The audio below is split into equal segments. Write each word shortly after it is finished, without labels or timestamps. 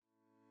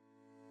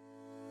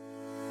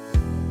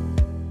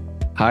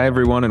Hi,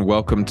 everyone, and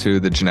welcome to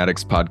the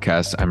Genetics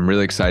Podcast. I'm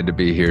really excited to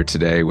be here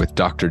today with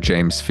Dr.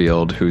 James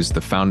Field, who's the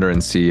founder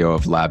and CEO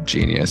of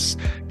LabGenius.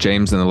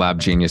 James and the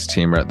LabGenius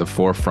team are at the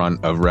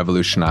forefront of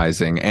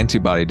revolutionizing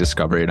antibody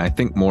discovery, and I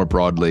think more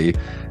broadly,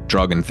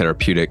 drug and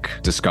therapeutic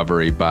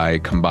discovery by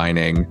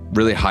combining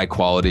really high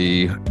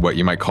quality, what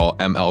you might call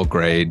ML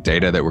grade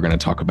data that we're going to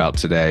talk about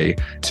today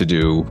to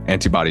do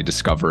antibody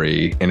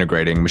discovery,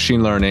 integrating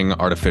machine learning,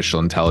 artificial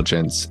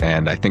intelligence,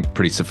 and I think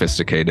pretty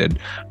sophisticated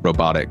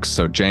robotics.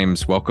 So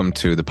James, welcome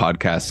to the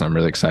podcast. I'm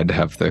really excited to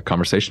have the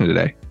conversation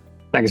today.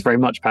 Thanks very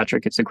much,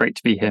 Patrick. It's great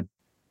to be here.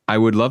 I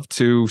would love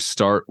to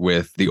start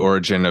with the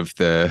origin of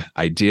the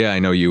idea. I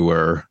know you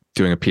were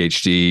doing a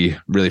PhD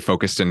really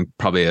focused in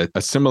probably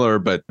a similar,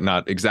 but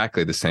not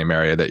exactly the same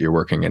area that you're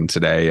working in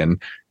today.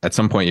 And at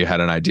some point you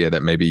had an idea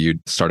that maybe you'd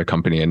start a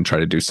company and try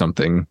to do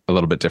something a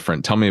little bit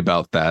different. Tell me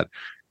about that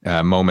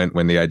moment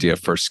when the idea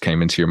first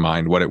came into your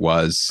mind, what it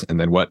was, and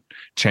then what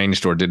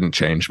changed or didn't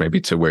change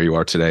maybe to where you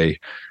are today,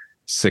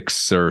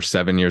 6 or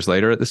 7 years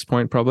later at this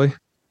point, probably.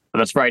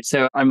 That's right.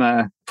 So I'm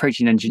a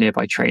protein engineer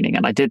by training,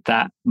 and I did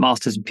that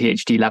master's and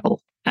PhD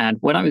level. And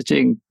when I was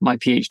doing my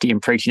PhD in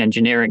protein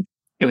engineering,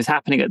 it was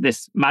happening at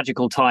this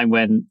magical time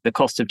when the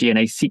cost of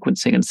DNA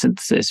sequencing and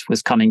synthesis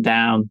was coming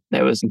down.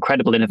 There was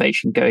incredible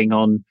innovation going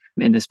on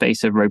in the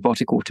space of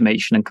robotic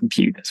automation and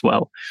compute as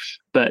well.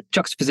 But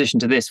juxtaposition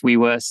to this, we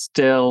were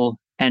still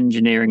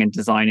engineering and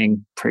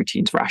designing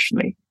proteins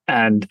rationally.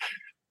 And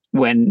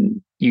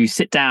when you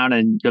sit down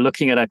and you're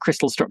looking at a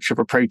crystal structure of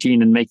a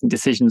protein and making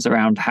decisions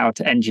around how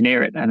to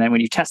engineer it, and then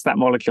when you test that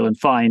molecule and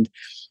find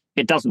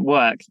it doesn't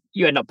work,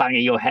 you end up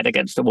banging your head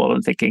against the wall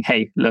and thinking,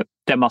 hey, look,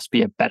 there must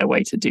be a better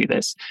way to do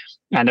this.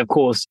 And of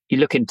course, you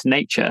look into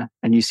nature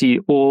and you see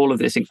all of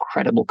this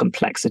incredible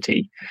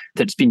complexity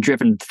that's been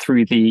driven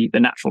through the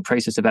natural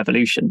process of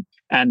evolution.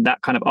 And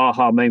that kind of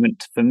aha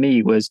moment for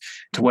me was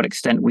to what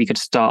extent we could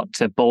start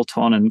to bolt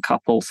on and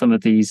couple some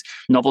of these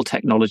novel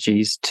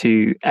technologies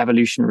to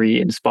evolutionary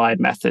inspired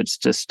methods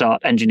to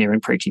start engineering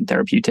protein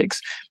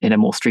therapeutics in a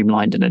more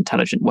streamlined and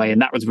intelligent way.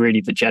 And that was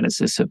really the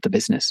genesis of the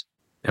business.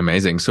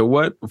 Amazing. So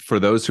what, for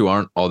those who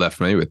aren't all that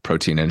familiar with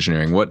protein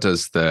engineering, what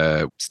does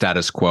the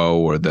status quo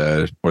or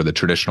the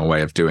traditional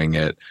way of doing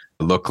it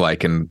look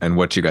like, and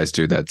what do you guys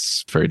do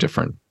that's very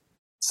different?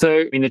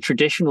 So, the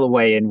traditional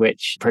way in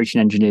which protein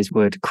engineers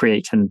would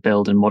create and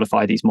build and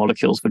modify these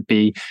molecules would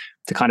be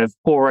to kind of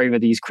pore over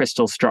these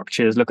crystal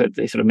structures, look at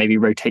they sort of maybe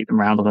rotate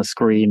them around on a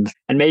screen.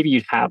 And maybe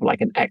you'd have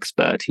like an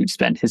expert who'd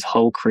spent his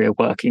whole career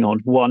working on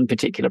one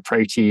particular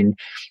protein.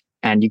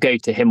 And you go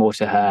to him or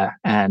to her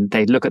and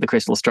they look at the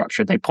crystal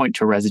structure, they point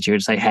to a residue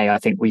and say, hey, I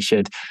think we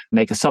should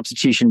make a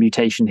substitution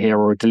mutation here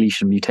or a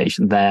deletion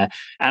mutation there.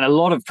 And a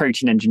lot of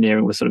protein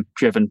engineering was sort of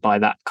driven by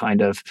that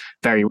kind of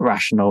very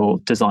rational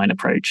design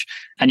approach.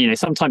 And,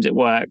 sometimes it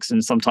works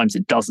and sometimes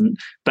it doesn't.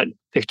 But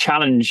the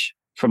challenge,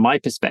 from my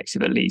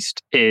perspective at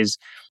least, is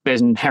there's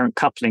an inherent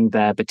coupling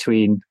there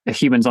between a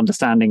human's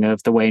understanding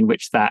of the way in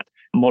which that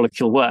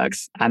molecule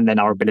works and then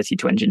our ability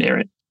to engineer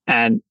it.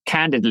 And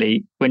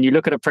candidly, when you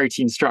look at a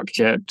protein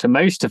structure, to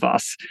most of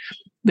us,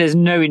 there's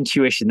no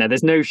intuition there.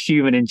 There's no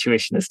human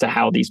intuition as to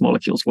how these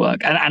molecules work.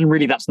 And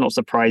really, that's not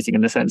surprising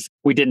in the sense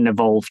we didn't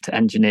evolve to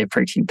engineer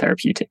protein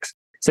therapeutics.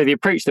 So the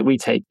approach that we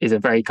take is a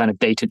very kind of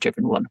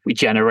data-driven one. We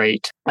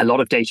generate a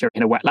lot of data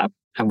in a wet lab,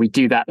 and we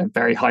do that at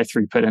very high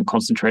throughput and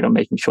concentrate on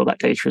making sure that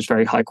data is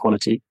very high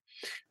quality.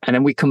 And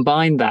then we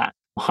combine that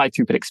high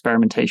throughput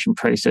experimentation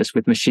process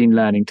with machine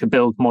learning to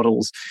build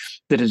models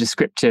that are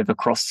descriptive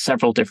across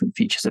several different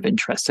features of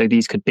interest. So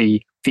these could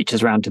be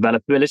features around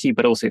developability,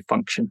 but also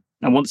function.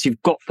 And once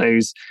you've got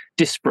those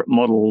disparate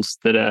models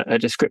that are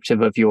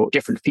descriptive of your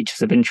different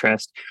features of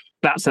interest,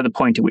 that's at the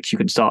point at which you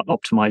can start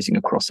optimizing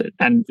across it.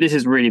 And this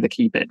is really the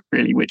key bit,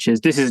 really, which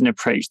is this is an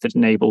approach that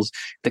enables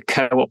the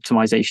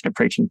co-optimization of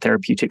protein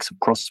therapeutics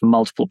across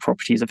multiple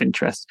properties of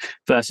interest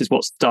versus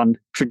what's done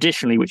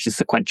traditionally, which is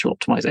sequential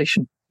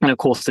optimization. And of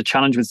course, the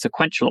challenge with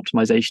sequential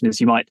optimization is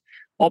you might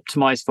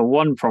optimize for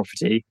one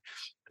property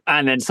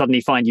and then suddenly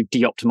find you've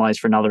de-optimized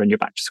for another and you're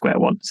back to square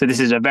one. So this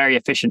is a very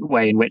efficient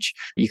way in which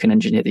you can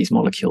engineer these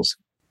molecules.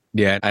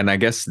 Yeah, and I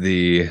guess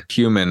the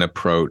human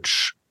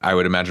approach, I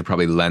would imagine,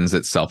 probably lends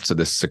itself to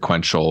this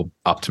sequential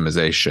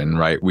optimization,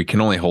 right? We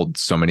can only hold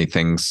so many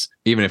things,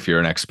 even if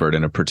you're an expert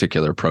in a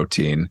particular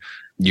protein,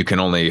 you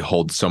can only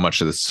hold so much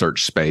of the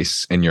search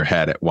space in your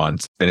head at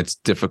once. And it's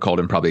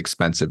difficult and probably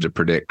expensive to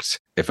predict,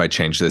 if I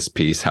change this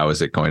piece, how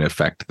is it going to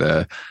affect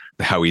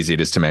how easy it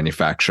is to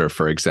manufacture,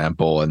 for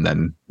example, and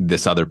then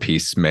this other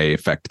piece may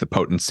affect the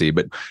potency.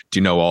 But do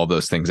you know all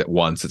those things at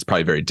once? It's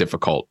probably very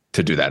difficult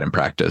to do that in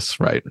practice,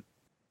 right?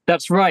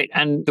 That's right.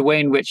 And the way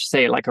in which,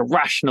 say, like a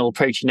rational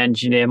protein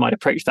engineer might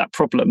approach that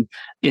problem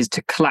is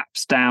to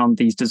collapse down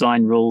these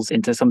design rules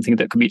into something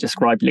that can be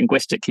described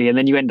linguistically. And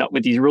then you end up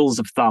with these rules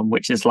of thumb,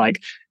 which is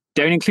like,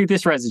 don't include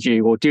this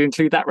residue or do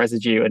include that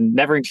residue and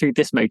never include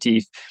this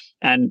motif.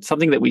 And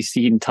something that we've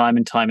seen time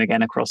and time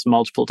again across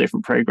multiple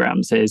different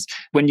programs is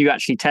when you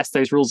actually test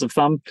those rules of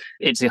thumb,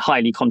 it's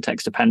highly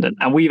context dependent.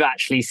 And we've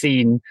actually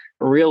seen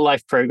real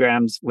life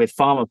programs with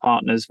pharma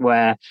partners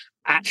where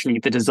actually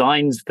the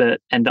designs that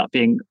end up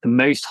being the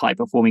most high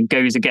performing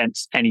goes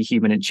against any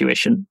human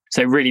intuition.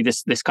 So really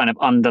this kind of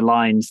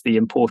underlines the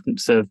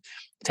importance of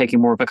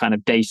taking more of a kind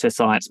of data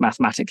science,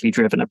 mathematically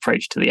driven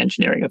approach to the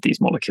engineering of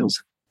these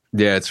molecules.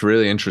 Yeah, it's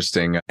really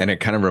interesting. And it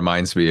kind of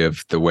reminds me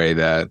of the way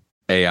that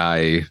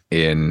AI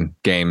in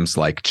games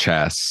like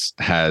chess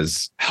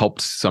has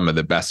helped some of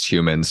the best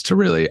humans to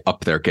really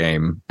up their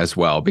game as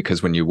well.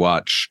 Because when you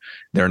watch,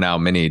 there are now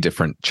many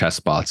different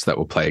chess bots that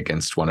will play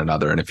against one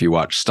another. And if you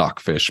watch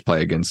Stockfish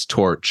play against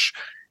Torch,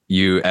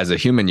 you, as a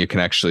human, you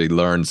can actually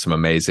learn some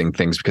amazing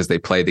things because they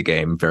play the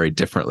game very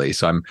differently.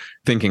 So I'm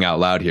thinking out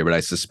loud here, but I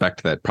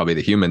suspect that probably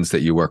the humans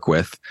that you work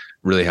with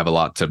really have a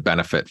lot to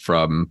benefit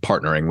from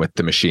partnering with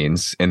the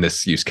machines in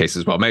this use case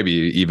as well. Maybe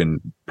even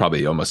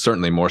probably almost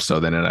certainly more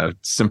so than in a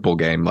simple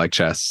game like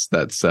chess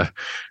that's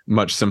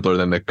much simpler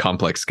than the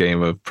complex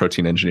game of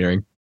protein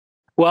engineering.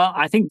 Well,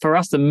 I think for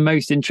us, the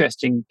most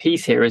interesting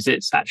piece here is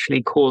it's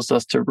actually caused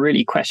us to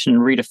really question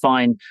and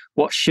redefine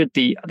what should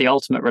the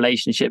ultimate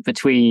relationship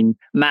between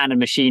man and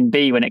machine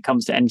be when it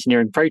comes to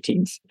engineering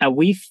proteins. And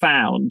we've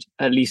found,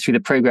 at least through the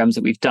programs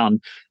that we've done,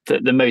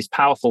 that the most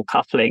powerful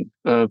coupling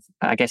of,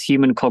 I guess,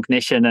 human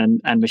cognition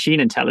and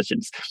machine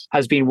intelligence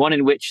has been one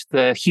in which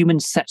the human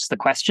sets the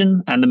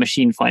question and the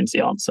machine finds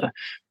the answer.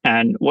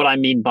 And what I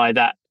mean by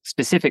that,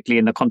 specifically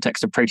in the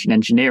context of protein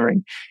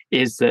engineering,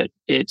 is that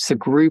it's a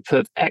group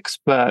of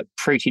expert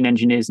protein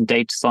engineers and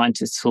data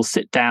scientists who'll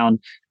sit down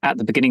at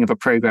the beginning of a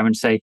program and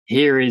say,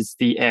 here is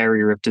the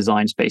area of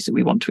design space that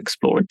we want to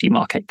explore, and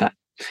demarcate that.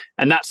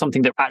 And that's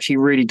something that actually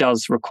really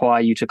does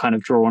require you to kind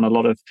of draw on a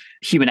lot of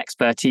human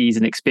expertise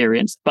and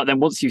experience. But then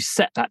once you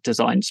set that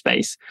design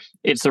space,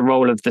 it's the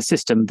role of the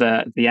system,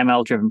 the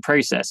ML-driven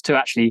process, to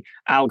actually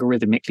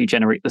algorithmically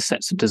generate the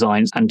sets of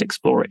designs and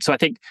explore it. So I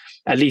think,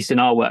 at least in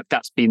our work,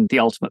 that's been the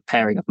ultimate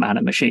pairing of man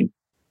and machine.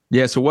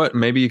 Yeah. So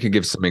maybe you could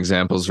give some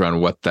examples around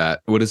what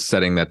does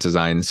setting that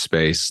design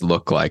space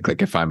look like?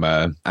 Like if I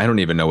don't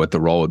even know what the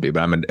role would be,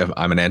 but if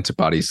I'm an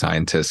antibody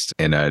scientist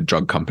in a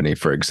drug company,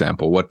 for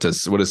example, what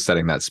does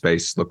setting that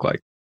space look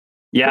like?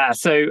 Yeah.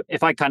 So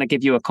if I kind of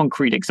give you a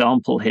concrete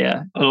example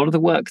here, a lot of the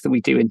work that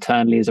we do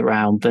internally is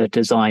around the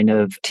design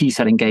of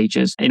T-cell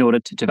engagers in order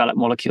to develop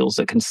molecules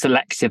that can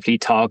selectively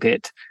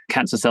target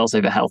cancer cells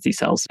over healthy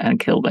cells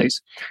and kill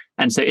those.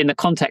 And so in the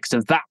context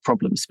of that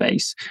problem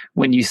space,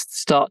 when you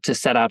start to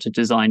set out a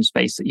design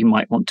space that you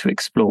might want to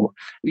explore,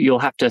 you'll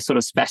have to sort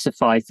of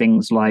specify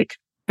things like,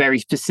 very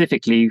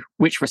specifically,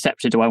 which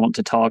receptor do I want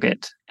to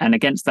target? And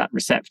against that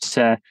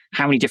receptor,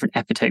 how many different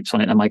epitopes on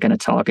it am I going to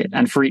target?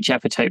 And for each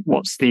epitope,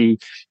 what's the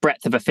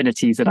breadth of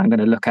affinities that I'm going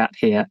to look at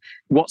here?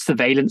 What's the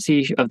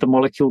valency of the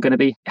molecule going to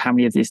be? How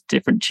many of these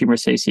different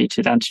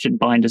tumor-associated antigen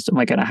binders am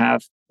I going to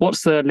have?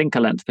 What's the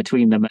linker length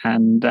between them?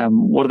 And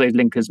what are those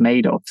linkers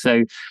made of?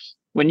 So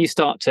when you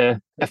start to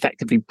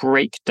effectively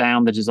break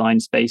down the design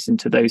space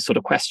into those sort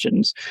of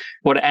questions,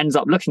 what it ends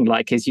up looking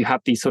like is you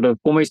have these sort of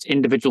almost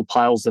individual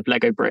piles of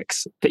Lego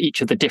bricks for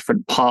each of the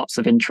different parts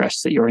of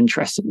interest that you're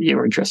interested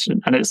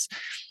in. And it's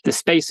the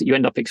space that you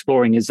end up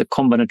exploring is a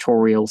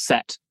combinatorial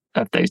set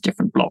of those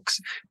different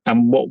blocks.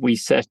 And what we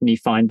certainly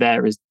find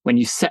there is when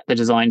you set the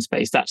design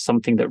space, that's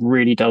something that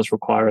really does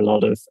require a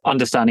lot of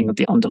understanding of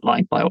the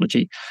underlying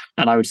biology.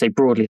 And I would say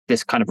broadly,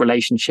 this kind of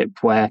relationship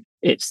where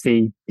it's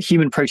the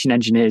human protein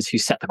engineers who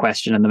set the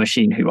question and the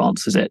machine who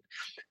answers it.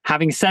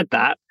 Having said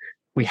that,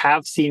 we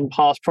have seen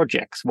past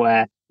projects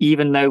where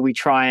even though we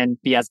try and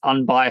be as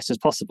unbiased as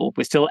possible,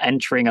 we're still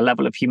entering a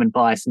level of human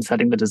bias in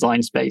setting the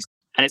design space.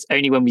 And it's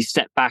only when we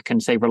step back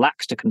and say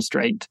relaxed a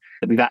constraint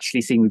that we've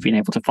actually seen we've been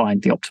able to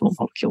find the optimal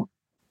molecule.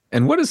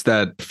 And what does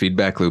that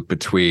feedback loop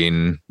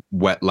between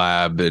wet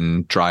lab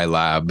and dry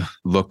lab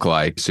look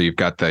like? So you've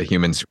got the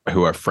humans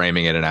who are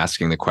framing it and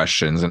asking the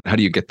questions. And how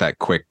do you get that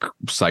quick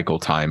cycle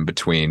time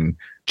between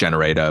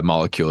generate a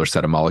molecule or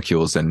set of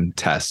molecules and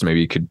test?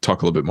 Maybe you could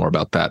talk a little bit more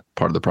about that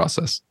part of the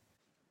process.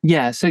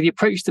 Yeah, so the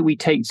approach that we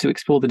take to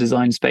explore the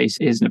design space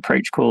is an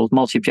approach called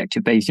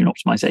multi-objective Bayesian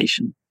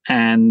optimization.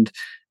 And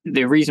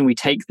the reason we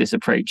take this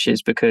approach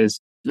is because,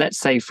 let's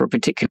say for a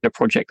particular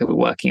project that we're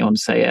working on,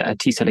 say a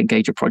T-cell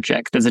engager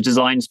project, there's a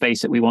design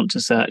space that we want to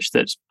search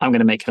that's, I'm going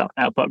to make it up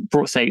now, but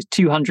say it's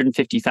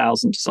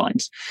 250,000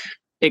 designs.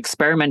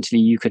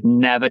 Experimentally, you could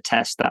never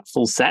test that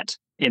full set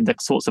in the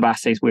sorts of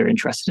assays we're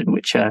interested in,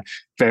 which are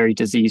very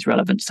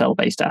disease-relevant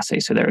cell-based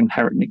assays, so they're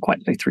inherently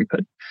quite low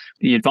throughput.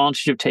 The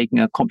advantage of taking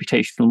a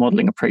computational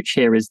modeling approach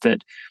here is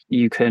that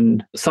you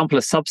can sample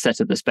a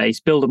subset of the space,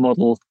 build a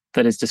model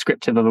that is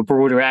descriptive of a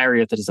broader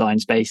area of the design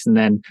space, and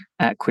then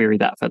query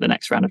that for the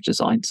next round of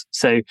designs.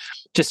 So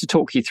just to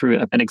talk you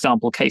through an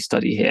example case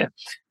study here,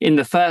 in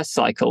the first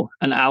cycle,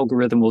 an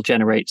algorithm will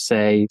generate,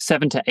 say,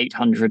 700 to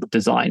 800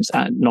 designs,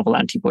 novel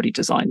antibody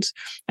designs.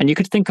 And you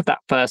could think of that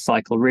first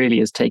cycle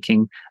really as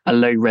taking a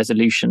low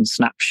resolution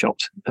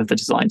snapshot of the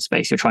design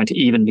space. You're trying to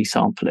evenly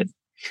sample it.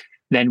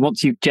 Then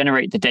once you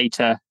generate the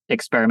data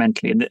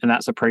experimentally, and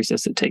that's a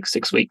process that takes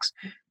 6 weeks,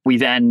 we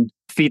then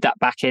feed that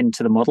back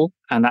into the model,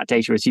 and that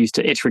data is used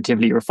to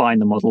iteratively refine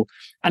the model.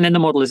 And then the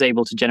model is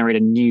able to generate a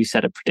new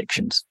set of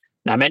predictions.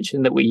 Now, I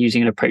mentioned that we're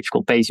using an approach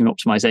called Bayesian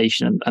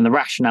optimization. And the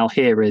rationale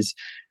here is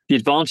the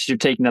advantage of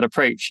taking that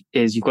approach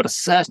is you've got a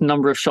certain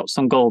number of shots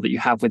on goal that you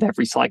have with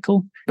every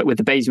cycle. But with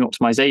the Bayesian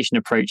optimization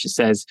approach, it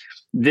says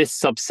this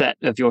subset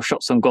of your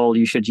shots on goal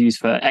you should use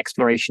for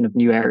exploration of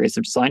new areas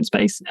of design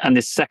space. And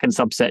this second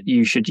subset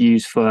you should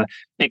use for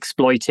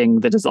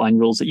exploiting the design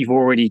rules that you've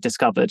already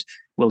discovered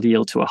will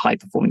yield to a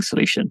high-performing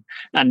solution.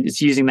 And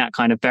it's using that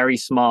kind of very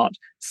smart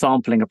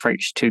sampling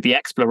approach to the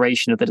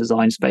exploration of the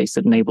design space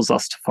that enables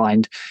us to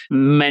find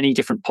many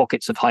different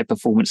pockets of high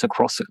performance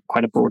across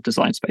quite a broad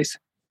design space.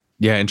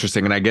 Yeah,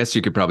 interesting. And I guess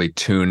you could probably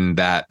tune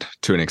that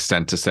to an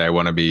extent to say, I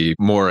want to be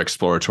more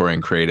exploratory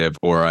and creative,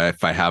 or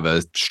if I have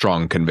a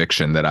strong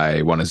conviction that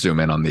I want to zoom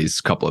in on these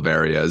couple of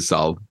areas,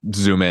 I'll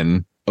zoom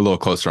in a little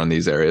closer on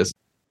these areas.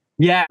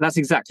 Yeah, that's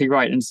exactly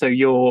right. And so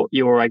your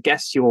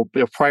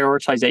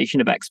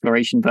prioritization of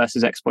exploration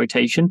versus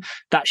exploitation,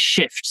 that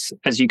shifts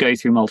as you go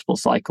through multiple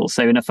cycles.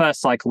 So in a first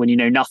cycle, when you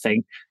know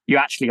nothing, you're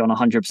actually on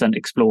 100%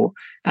 explore.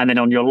 And then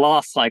on your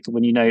last cycle,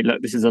 when you know,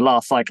 look, this is the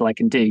last cycle I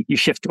can do, you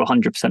shift to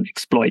 100%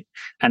 exploit.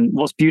 And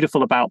what's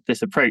beautiful about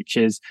this approach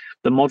is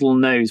the model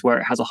knows where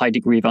it has a high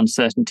degree of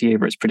uncertainty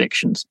over its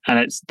predictions.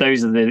 And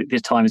those are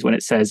the times when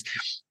it says,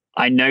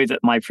 I know that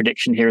my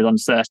prediction here is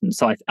uncertain.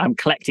 So I'm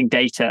collecting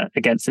data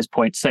against this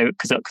point. So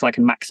because I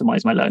can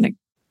maximize my learning.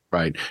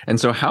 Right. And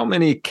so how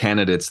many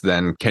candidates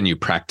then can you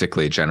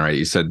practically generate?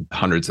 You said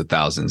hundreds of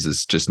thousands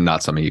is just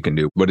not something you can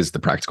do. What is the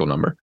practical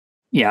number?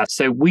 Yeah,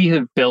 so we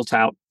have built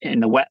out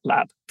in the wet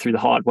lab through the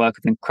hard work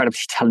of an incredibly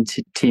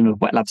talented team of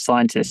wet lab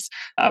scientists,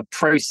 a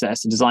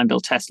process, a design,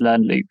 build, test,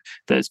 learn loop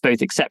that's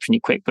both exceptionally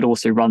quick, but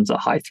also runs at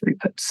high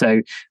throughput.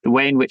 So the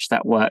way in which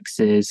that works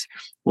is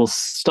we'll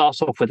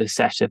start off with a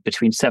set of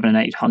between 700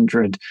 and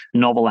 800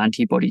 novel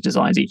antibody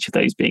designs, each of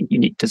those being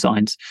unique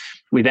designs.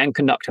 We then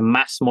conduct a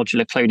mass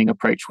modular cloning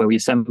approach where we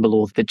assemble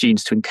all of the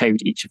genes to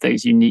encode each of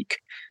those unique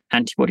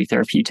antibody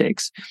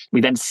therapeutics.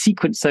 We then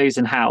sequence those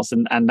in-house,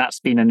 and that's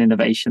been an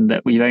innovation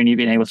that we've only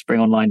been able to bring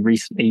online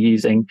recently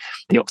using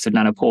the Oxford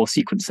Nanopore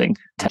sequencing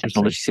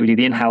technology. So we do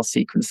the in-house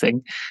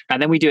sequencing,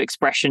 and then we do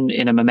expression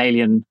in a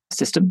mammalian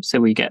system. So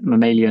we get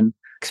mammalian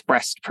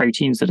expressed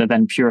proteins that are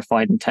then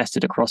purified and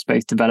tested across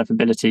both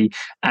developability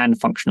and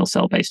functional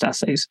cell-based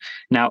assays.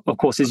 Now, of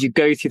course, as you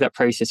go through that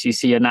process, you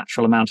see a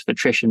natural amount of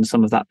attrition,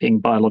 some of that being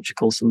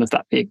biological, some of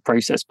that being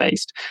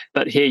process-based.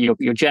 But here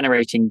you're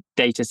generating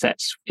data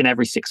sets in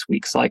every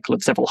 6-week cycle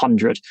of several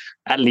hundred,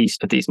 at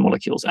least, of these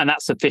molecules. And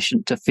that's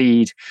sufficient to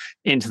feed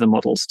into the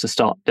models to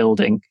start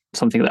building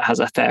something that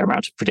has a fair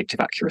amount of predictive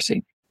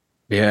accuracy.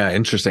 Yeah,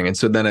 interesting. And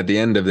so then at the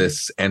end of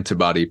this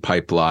antibody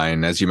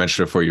pipeline, as you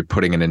mentioned before, you're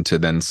putting it into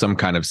then some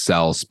kind of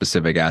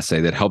cell-specific assay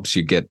that helps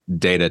you get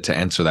data to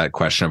answer that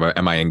question of,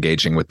 am I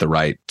engaging with the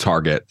right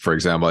target? For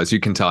example, as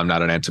you can tell, I'm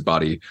not an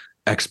antibody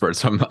expert,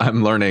 so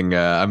I'm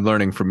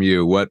learning from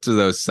you. What do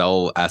those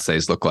cell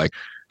assays look like?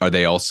 Are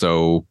they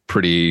also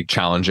pretty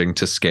challenging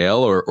to scale,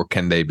 or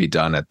can they be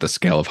done at the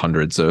scale of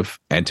hundreds of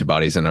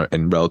antibodies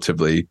in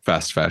relatively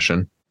fast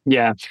fashion?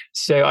 Yeah.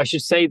 So I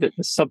should say that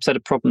the subset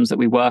of problems that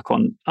we work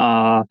on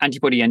are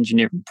antibody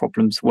engineering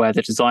problems where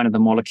the design of the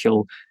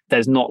molecule,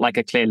 there's not like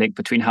a clear link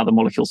between how the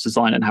molecule's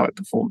designed and how it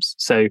performs.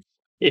 So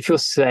if you're,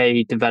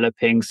 say,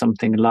 developing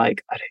something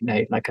like, I don't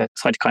know, like a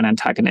cytokine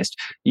antagonist,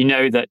 you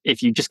know that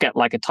if you just get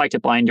like a tighter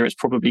binder, it's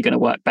probably going to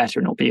work better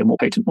and it'll be a more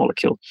potent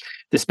molecule.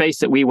 The space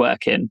that we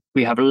work in,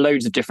 we have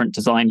loads of different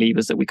design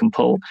levers that we can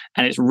pull,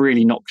 and it's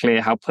really not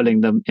clear how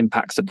pulling them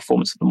impacts the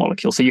performance of the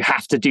molecule. So you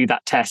have to do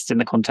that test in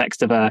the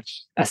context of a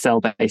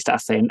cell-based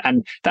assay.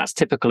 And that's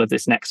typical of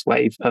this next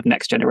wave of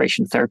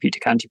next-generation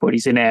therapeutic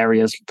antibodies in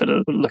areas that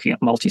are looking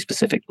at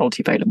multi-specific,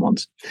 multivalent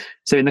ones.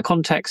 So in the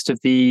context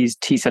of these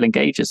T-cell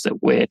engagers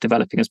that we're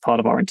developing as part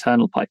of our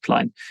internal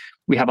pipeline,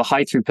 we have a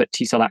high throughput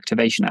T-cell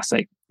activation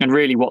assay. And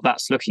really what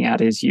that's looking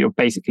at is you're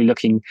basically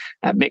looking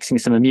at mixing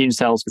some immune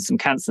cells with some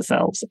cancer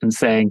cells and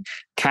saying,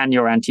 can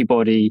your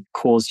antibody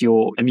cause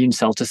your immune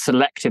cell to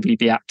selectively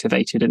be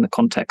activated in the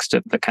context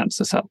of the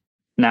cancer cell?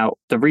 Now,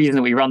 the reason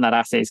that we run that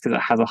assay is because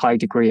it has a high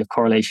degree of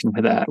correlation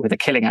with a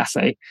killing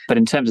assay. But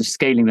in terms of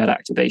scaling that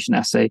activation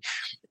assay,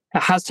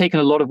 it has taken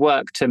a lot of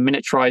work to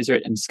miniaturize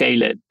it and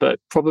scale it. But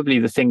probably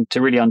the thing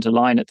to really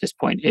underline at this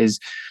point is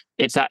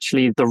it's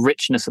actually the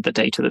richness of the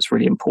data that's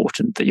really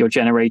important, that you're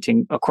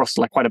generating across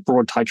like quite a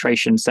broad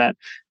titration set,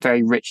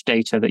 very rich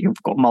data that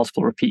you've got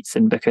multiple repeats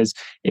in. Because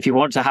if you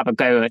want to have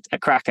a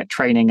crack at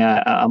training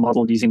a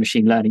model using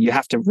machine learning, you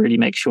have to really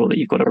make sure that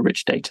you've got a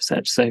rich data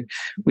set. So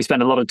we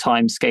spend a lot of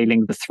time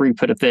scaling the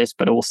throughput of this,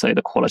 but also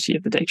the quality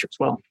of the data as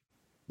well.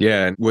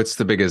 Yeah. And what's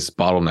the biggest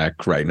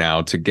bottleneck right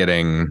now to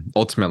getting,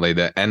 ultimately,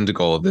 the end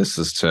goal of this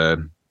is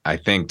to, I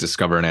think,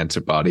 discover an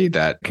antibody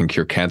that can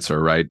cure cancer,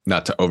 right?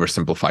 Not to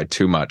oversimplify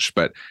too much,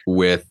 but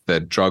with the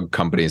drug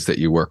companies that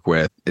you work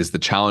with, is the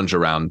challenge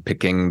around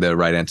picking the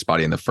right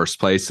antibody in the first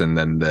place, and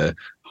then the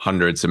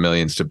hundreds of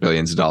millions to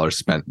billions of dollars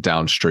spent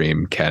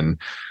downstream can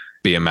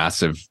be a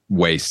massive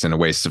waste and a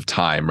waste of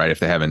time, right? If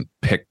they haven't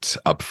picked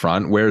up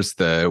front, where's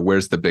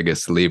the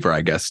biggest lever,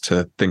 I guess,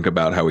 to think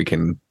about how we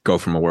can go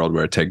from a world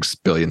where it takes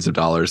billions of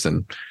dollars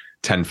and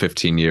 10,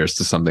 15 years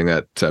to something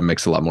that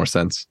makes a lot more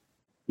sense.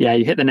 Yeah,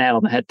 you hit the nail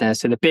on the head there.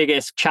 So the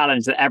biggest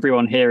challenge that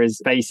everyone here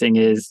is facing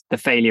is the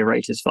failure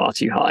rate is far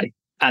too high.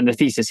 And the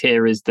thesis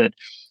here is that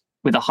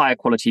with a higher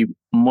quality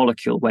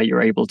molecule where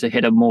you're able to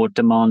hit a more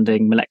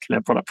demanding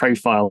molecular product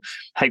profile,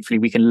 hopefully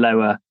we can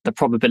lower the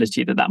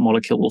probability that that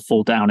molecule will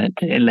fall down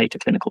in later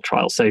clinical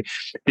trials. So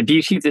the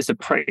beauty of this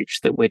approach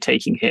that we're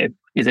taking here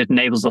is it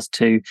enables us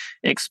to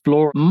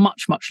explore a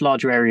much, much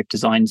larger area of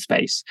design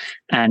space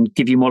and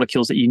give you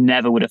molecules that you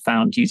never would have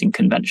found using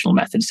conventional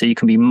methods. So you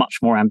can be much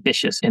more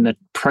ambitious in the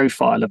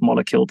profile of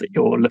molecule that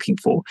you're looking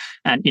for.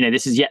 And,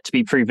 this is yet to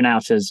be proven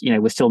out as,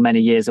 we're still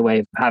many years away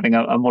of having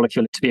a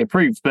molecule to be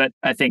approved. But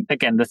I think,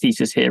 again, the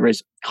thesis here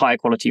is higher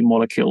quality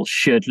molecules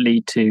should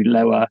lead to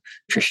lower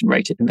attrition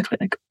rate in the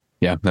clinic.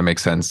 Yeah, that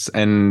makes sense.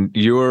 And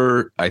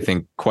you're, I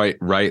think, quite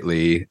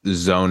rightly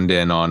zoned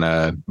in on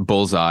a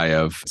bullseye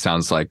of,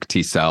 sounds like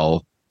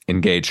T-cell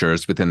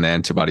engagers within the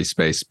antibody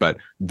space, but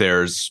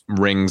there's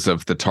rings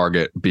of the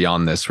target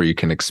beyond this where you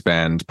can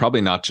expand,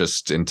 probably not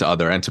just into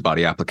other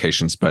antibody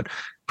applications, but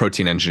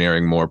protein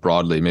engineering more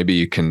broadly. Maybe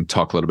you can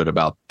talk a little bit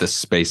about the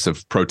space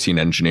of protein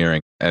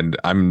engineering. And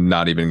I'm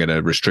not even going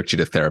to restrict you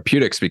to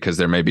therapeutics because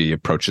there may be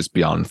approaches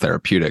beyond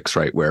therapeutics,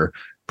 right, where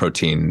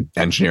protein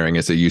engineering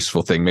is a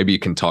useful thing. Maybe you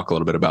can talk a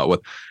little bit about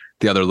what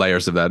the other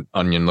layers of that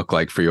onion look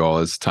like for you all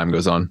as time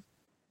goes on.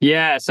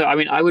 Yeah, so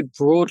I would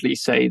broadly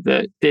say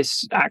that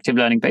this active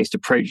learning-based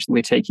approach that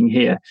we're taking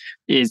here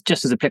is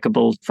just as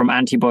applicable from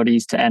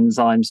antibodies to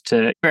enzymes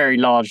to very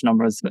large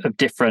numbers of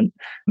different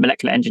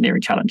molecular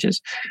engineering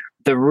challenges.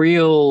 The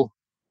real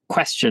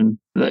question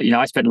that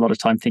I spend a lot of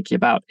time thinking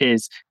about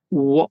is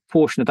what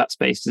portion of that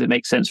space does it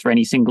make sense for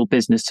any single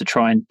business to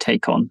try and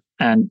take on?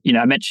 And,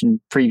 I mentioned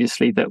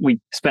previously that we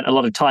spent a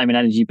lot of time and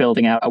energy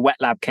building out a wet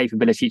lab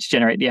capability to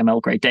generate the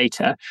ML grade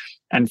data.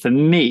 And for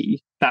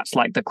me, that's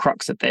like the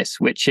crux of this,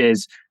 which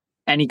is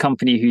any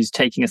company who's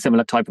taking a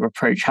similar type of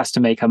approach has to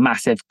make a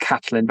massive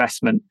capital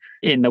investment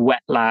in the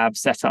wet lab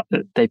setup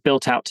that they've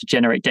built out to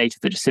generate data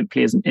that just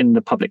simply isn't in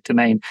the public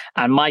domain.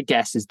 And my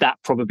guess is that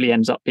probably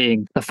ends up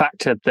being the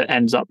factor that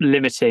ends up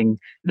limiting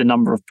the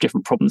number of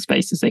different problem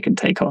spaces they can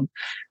take on.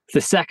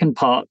 The second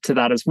part to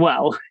that as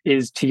well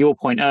is to your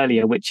point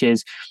earlier, which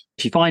is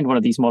if you find one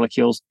of these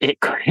molecules, it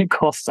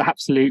costs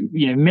absolute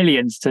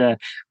millions to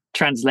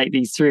translate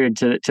these through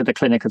into the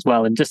clinic as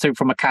well. And just so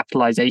from a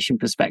capitalization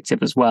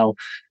perspective as well,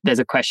 there's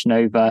a question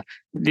over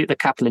the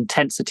capital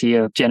intensity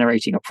of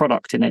generating a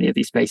product in any of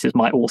these spaces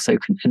might also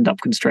end up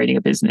constraining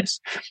a business.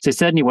 So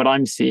certainly what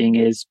I'm seeing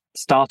is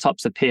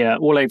startups appear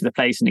all over the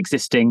place and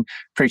existing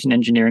protein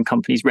engineering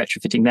companies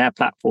retrofitting their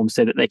platforms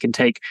so that they can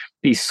take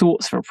these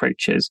sorts of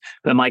approaches.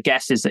 But my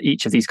guess is that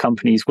each of these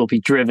companies will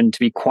be driven to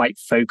be quite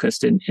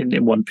focused in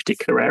one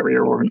particular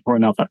area or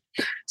another.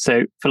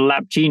 So for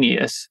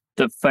LabGenius,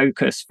 the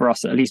focus for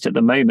us, at least at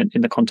the moment,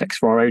 in the context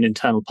for our own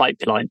internal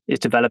pipeline, is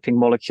developing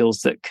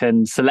molecules that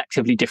can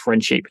selectively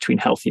differentiate between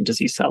healthy and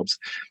disease cells.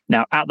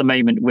 Now, at the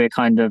moment, we're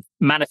kind of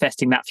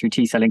manifesting that through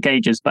T-cell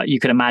engagers, but you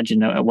can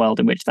imagine a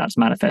world in which that's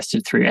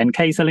manifested through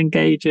NK cell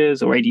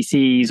engagers or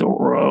ADCs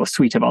or a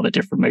suite of other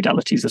different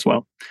modalities as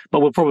well.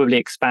 But we'll probably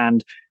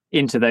expand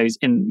into those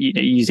in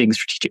using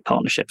strategic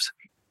partnerships.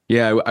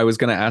 Yeah, I was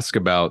going to ask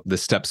about the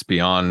steps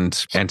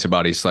beyond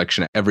antibody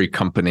selection. Every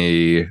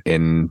company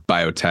in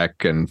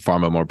biotech and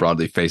pharma more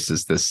broadly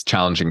faces this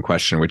challenging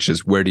question, which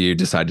is where do you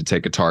decide to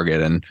take a target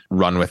and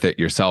run with it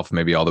yourself,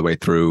 maybe all the way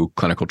through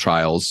clinical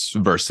trials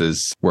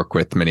versus work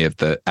with many of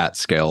the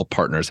at-scale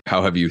partners?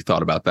 How have you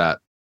thought about that?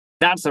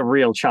 That's a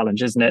real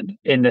challenge, isn't it?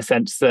 In the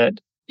sense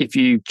that if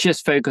you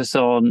just focus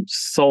on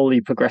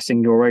solely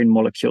progressing your own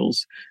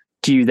molecules,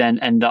 do you then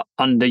end up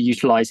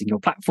underutilizing your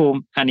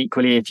platform? And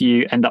equally, if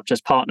you end up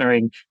just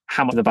partnering,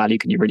 how much of the value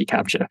can you really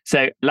capture?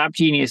 So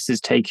LabGenius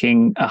is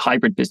taking a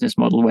hybrid business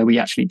model where we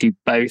actually do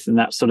both. And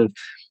that's sort of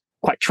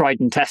quite tried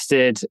and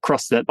tested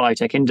across the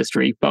biotech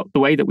industry. But the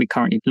way that we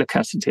currently look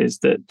at it is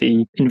that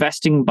the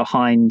investing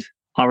behind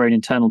our own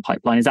internal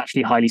pipeline is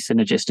actually highly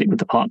synergistic with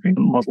the partnering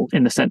model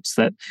in the sense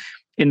that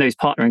in those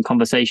partnering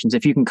conversations,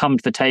 if you can come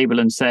to the table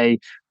and say,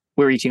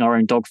 we're eating our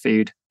own dog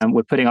food and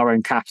we're putting our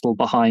own capital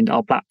behind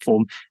our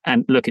platform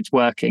and look, it's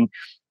working,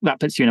 that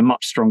puts you in a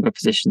much stronger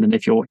position than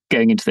if you're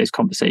going into those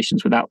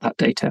conversations without that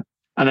data.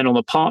 And then on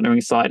the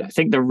partnering side, I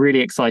think the really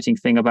exciting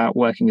thing about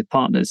working with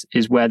partners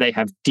is where they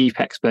have deep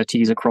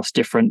expertise across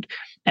different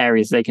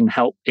areas. They can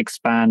help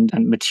expand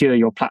and mature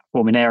your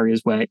platform in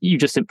areas where you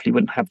just simply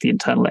wouldn't have the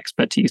internal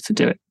expertise to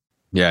do it.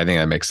 Yeah, I think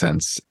that makes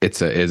sense.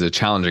 It's a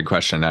challenging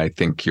question. I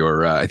think you're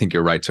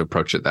right to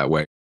approach it that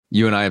way.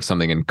 You and I have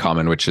something in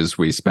common, which is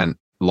we spent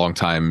a long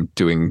time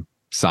doing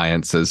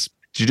sciences.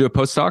 Did you do a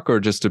postdoc or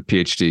just a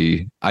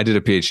PhD? I did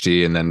a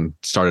PhD and then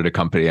started a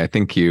company. I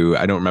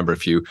don't remember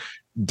if you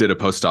did a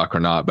postdoc or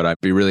not, but I'd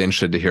be really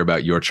interested to hear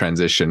about your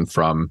transition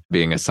from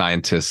being a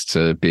scientist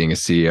to being a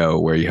CEO,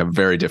 where you have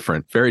very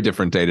different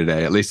day to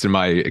day, at least in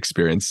my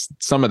experience.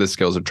 Some of the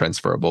skills are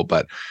transferable,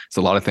 but it's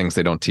a lot of things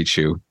they don't teach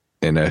you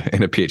in a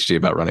PhD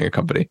about running a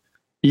company.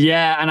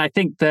 Yeah, and I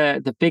think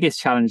the biggest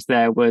challenge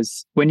there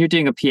was when you're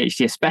doing a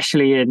PhD,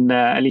 especially in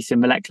at least in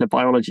molecular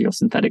biology or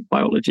synthetic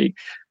biology,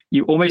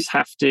 you almost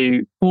have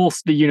to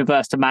force the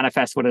universe to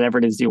manifest whatever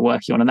it is you're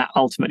working on, and that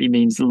ultimately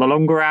means the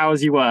longer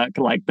hours you work,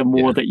 like the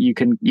more that you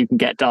can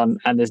get done,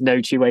 and there's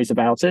no two ways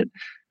about it.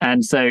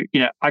 And so,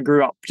 I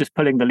grew up just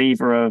pulling the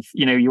lever of,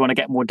 you want to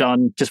get more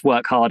done, just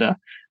work harder.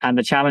 And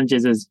the challenge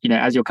is,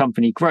 as your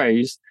company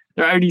grows,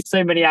 there are only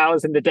so many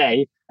hours in the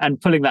day, and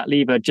pulling that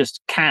lever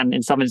just can,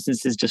 in some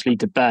instances, just lead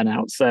to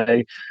burnout.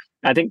 So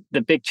I think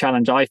the big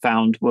challenge I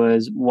found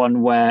was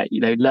one where,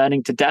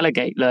 learning to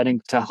delegate,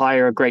 learning to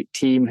hire a great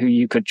team who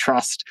you could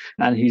trust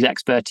and whose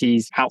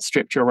expertise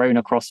outstripped your own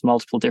across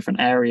multiple different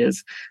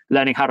areas,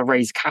 learning how to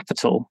raise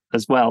capital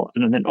as well,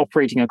 and then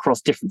operating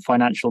across different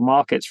financial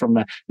markets from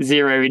the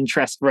zero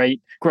interest rate,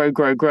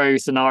 grow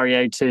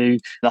scenario to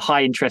the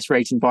high interest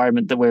rate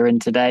environment that we're in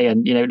today.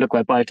 And, look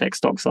where biotech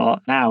stocks are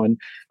now and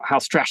how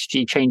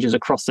strategy changes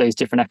across those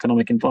different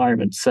economic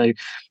environments. So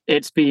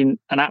it's been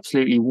an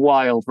absolutely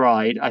wild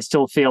ride. I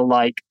still feel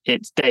like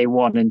it's day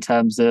one in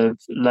terms of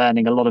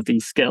learning a lot of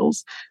these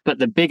skills. But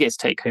the biggest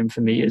take home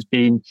for me has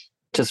been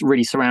just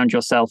really surround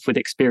yourself with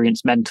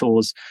experienced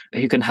mentors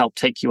who can help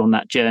take you on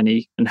that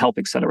journey and help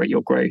accelerate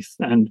your growth.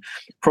 And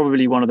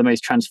probably one of the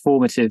most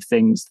transformative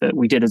things that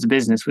we did as a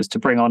business was to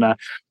bring on a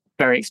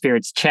very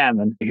experienced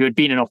chairman who had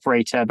been an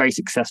operator, a very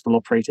successful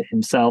operator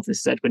himself. This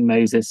is Edwin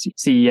Moses,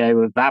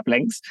 CEO of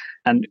LabLinks,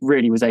 and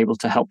really was able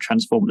to help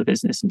transform the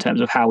business in terms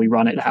of how we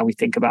run it, how we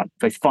think about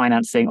both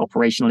financing,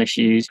 operational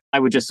issues. I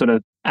would just sort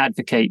of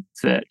advocate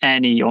that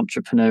any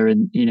entrepreneur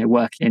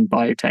working in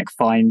biotech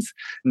finds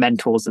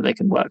mentors that they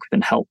can work with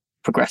and help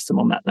progress them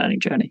on that learning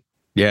journey.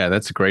 Yeah,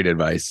 that's great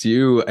advice.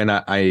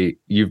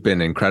 You've been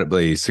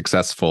incredibly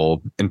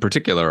successful, in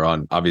particular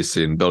on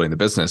obviously in building the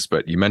business,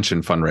 but you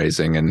mentioned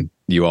fundraising, and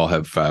you all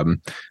have, I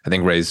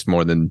think, raised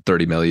more than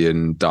 $30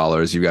 million.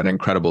 You've got an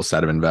incredible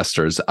set of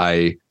investors.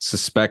 I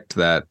suspect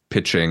that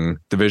pitching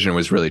the vision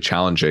was really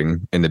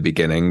challenging in the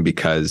beginning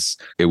because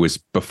it was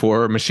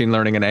before machine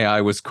learning and AI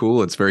was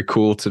cool. It's very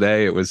cool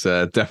today. It was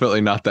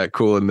definitely not that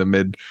cool in the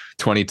mid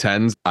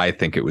 2010s. I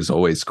think it was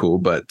always cool,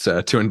 but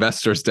to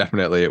investors,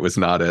 definitely it was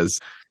not as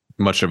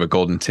much of a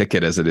golden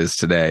ticket as it is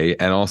today.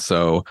 And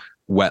also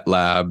wet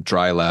lab,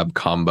 dry lab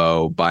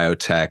combo,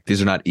 biotech.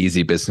 These are not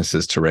easy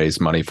businesses to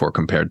raise money for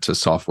compared to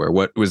software.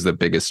 What was the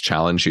biggest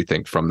challenge you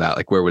think from that?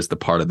 Like, where was the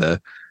part of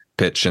the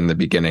pitch in the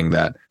beginning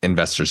that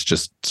investors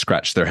just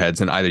scratched their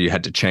heads and either you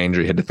had to change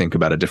or you had to think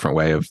about a different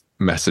way of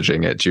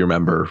messaging it? Do you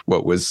remember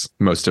what was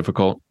most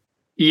difficult?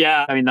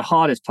 Yeah, I mean, the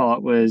hardest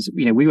part was,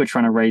 we were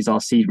trying to raise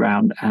our seed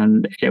round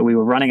and we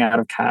were running out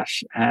of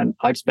cash. And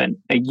I'd spent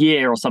a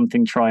year or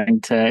something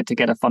trying to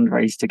get a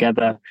fundraise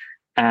together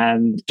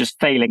and just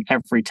failing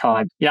every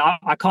time.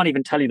 I can't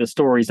even tell you the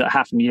stories that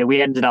happened.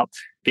 We ended up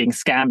being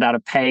scammed out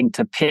of paying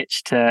to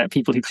pitch to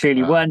people who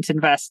clearly weren't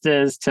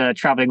investors, to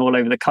traveling all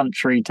over the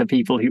country to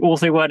people who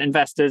also weren't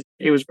investors.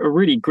 It was a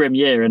really grim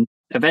year. And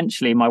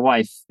eventually my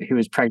wife, who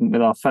was pregnant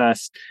with our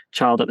first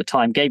child at the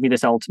time, gave me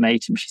this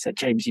ultimatum. She said,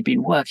 James, you've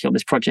been working on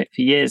this project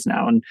for years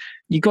now, and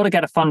you got to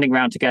get a funding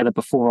round together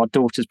before our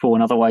daughter's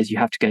born. Otherwise, you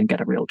have to go and get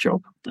a real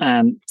job.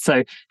 And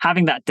so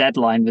having that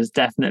deadline was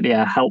definitely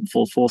a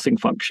helpful forcing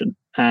function.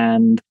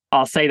 And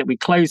I'll say that we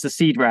closed the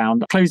seed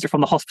round, closed it from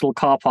the hospital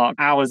car park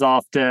hours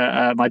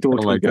after my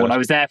daughter was born. I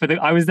was there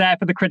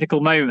for the critical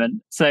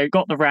moment. So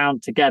got the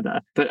round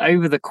together. But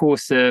over the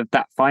course of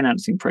that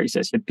financing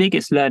process, the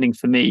biggest learning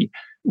for me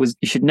was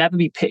you should never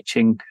be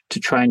pitching to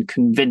try and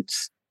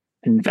convince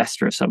an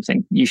investor of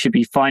something. You should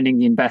be finding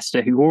the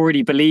investor who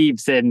already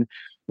believes in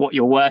what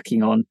you're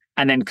working on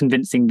and then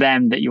convincing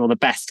them that you're the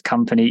best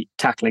company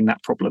tackling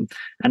that problem.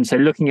 And so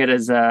looking at it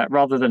as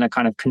rather than a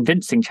kind of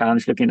convincing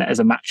challenge, looking at it as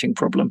a matching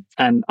problem.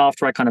 And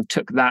after I kind of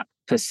took that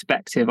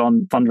perspective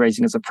on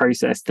fundraising as a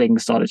process,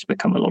 things started to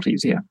become a lot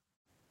easier.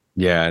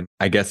 Yeah,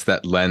 I guess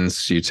that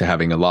lends you to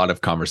having a lot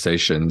of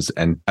conversations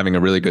and having a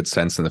really good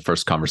sense in the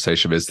first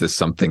conversation. Is this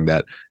something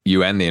that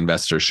you and the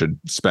investor should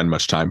spend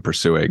much time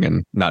pursuing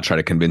and not try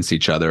to convince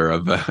each other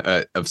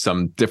of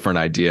some different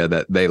idea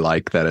that they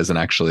like that isn't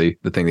actually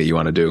the thing that you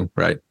want to do,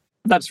 right?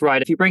 That's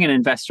right. If you bring an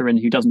investor in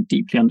who doesn't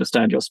deeply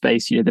understand your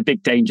space, the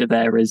big danger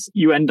there is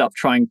you end up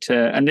trying to,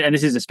 and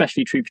this is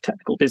especially true for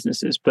technical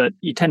businesses, but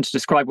you tend to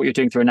describe what you're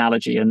doing through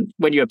analogy. And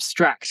when you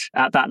abstract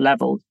at that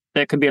level,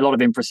 there can be a lot of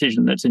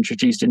imprecision that's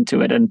introduced into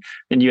it. And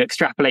then you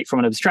extrapolate from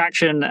an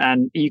abstraction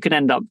and you can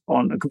end up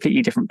on a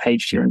completely different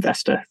page to your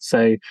investor.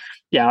 So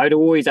yeah, I'd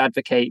always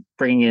advocate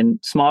bringing in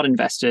smart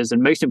investors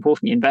and most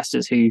importantly,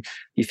 investors who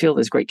you feel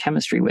there's great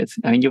chemistry with.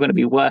 I mean, you're going to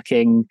be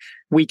working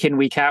week in,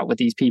 week out with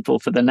these people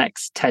for the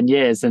next 10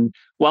 years. And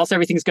whilst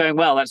everything's going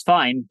well, that's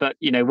fine. But,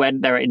 when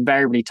there are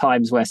invariably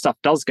times where stuff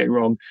does go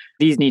wrong,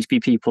 these need to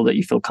be people that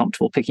you feel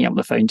comfortable picking up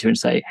the phone to and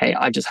say, hey,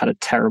 I just had a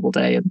terrible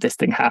day and this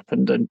thing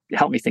happened and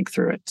help me think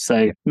through it.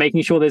 So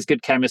making sure there's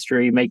good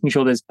chemistry, making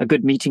sure there's a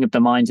good meeting of the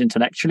minds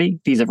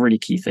intellectually, these are really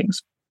key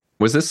things.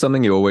 Was this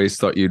something you always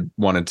thought you'd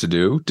wanted to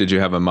do? Did you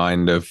have a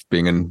mind of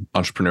being an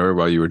entrepreneur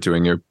while you were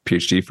doing your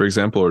PhD, for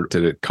example, or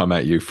did it come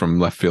at you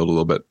from left field a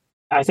little bit?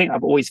 I think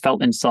I've always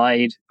felt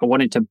inside I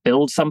wanted to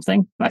build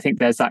something. I think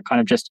there's that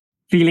kind of just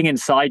feeling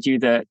inside you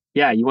that,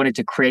 yeah, you wanted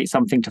to create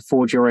something to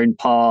forge your own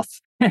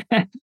path.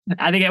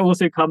 I think it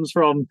also comes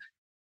from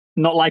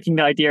not liking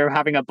the idea of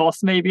having a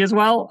boss maybe as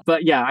well.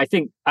 But yeah, I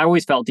think I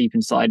always felt deep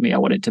inside me I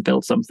wanted to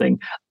build something.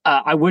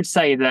 I would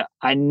say that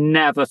I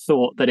never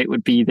thought that it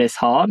would be this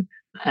hard.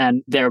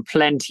 And there are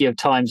plenty of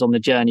times on the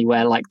journey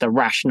where like the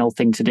rational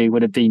thing to do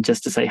would have been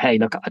just to say, hey,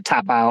 look, I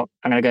tap out.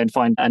 I'm going to go and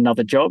find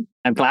another job.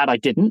 I'm glad I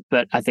didn't,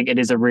 but I think it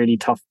is a really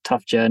tough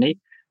journey.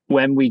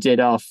 When we did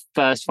our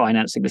first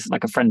financing, this is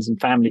like a friends and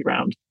family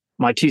round,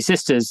 my two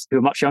sisters, who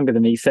are much younger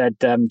than me, said,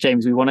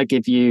 James, we want to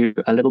give you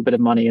a little bit of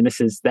money. And this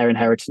is their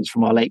inheritance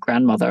from our late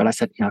grandmother. And I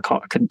said, I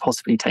couldn't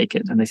possibly take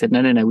it. And they said,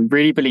 no, we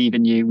really believe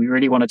in you. We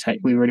really want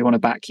to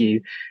back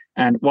you.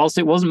 And whilst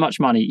it wasn't much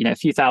money, a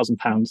few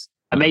 £1,000s,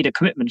 I made a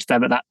commitment to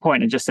them at that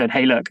point and just said,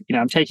 hey, look,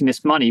 I'm taking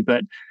this money,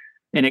 but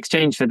in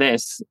exchange for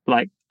this,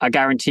 like, I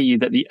guarantee you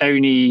that the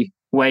only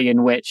way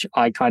in which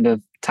I kind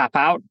of tap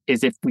out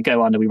is if we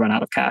go under, we run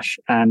out of cash.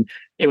 And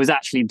it was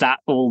actually that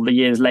all the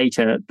years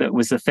later that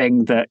was the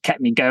thing that kept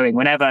me going.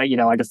 Whenever,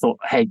 I just thought,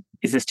 hey,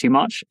 is this too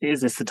much?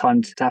 Is this the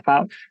time to tap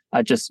out?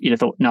 I just,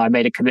 thought, no, I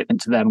made a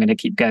commitment to them. I'm going to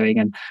keep going.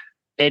 And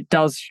it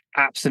does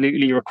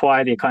absolutely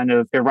require the kind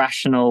of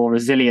irrational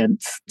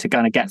resilience to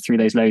kind of get through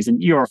those lows.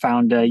 And you're a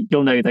founder,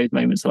 you'll know those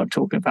moments that I'm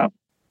talking about.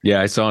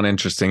 Yeah, I saw an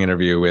interesting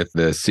interview with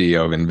the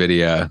CEO of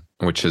NVIDIA,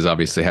 which has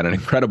obviously had an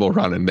incredible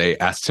run. And they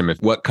asked him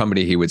what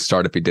company he would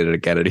start if he did it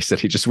again. And he said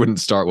he just wouldn't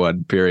start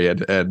one,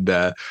 period. And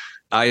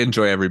I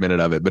enjoy every minute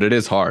of it, but it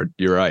is hard.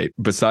 You're right.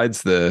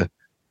 Besides the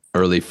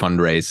early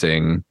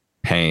fundraising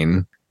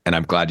pain, and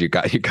I'm glad you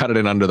got it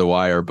in under the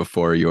wire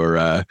before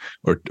your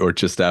or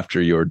just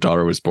after your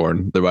daughter was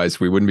born. Otherwise,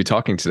 we wouldn't be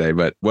talking today.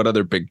 But what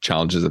other big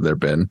challenges have there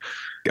been?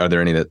 Are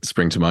there any that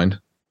spring to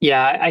mind?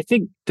 Yeah, I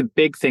think the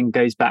big thing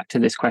goes back to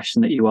this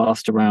question that you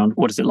asked around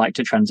what is it like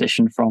to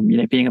transition from,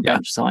 being a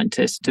bench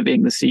scientist to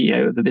being the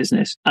CEO of the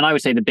business. And I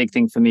would say the big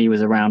thing for me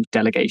was around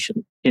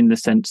delegation, in the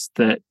sense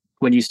that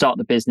when you start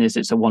the business,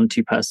 it's a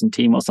 1-2 person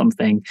team or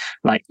something.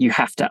 Like, you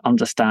have to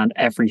understand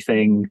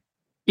everything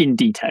in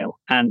detail.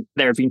 And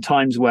there have been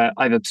times where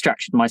I've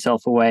abstracted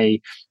myself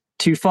away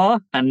too far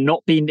and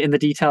not been in the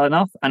detail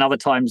enough, and other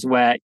times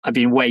where I've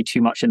been way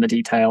too much in the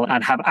detail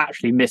and have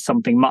actually missed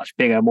something much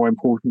bigger, more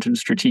important and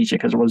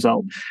strategic as a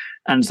result.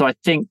 And so I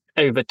think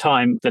over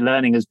time, the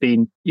learning has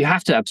been, you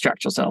have to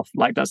abstract yourself.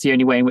 Like, that's the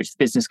only way in which the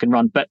business can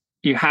run. But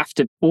you have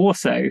to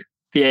also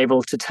be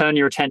able to turn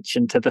your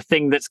attention to the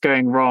thing that's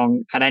going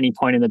wrong at any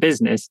point in the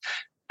business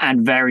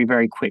and very,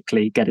 very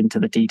quickly get into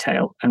the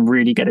detail and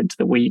really get into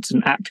the weeds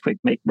and act quick,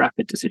 make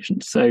rapid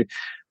decisions. So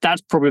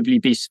that's probably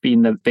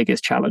been the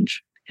biggest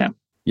challenge.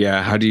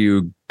 Yeah. How do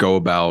you go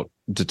about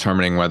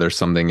determining whether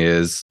something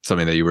is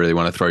something that you really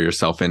want to throw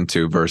yourself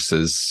into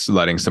versus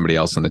letting somebody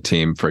else on the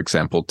team, for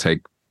example,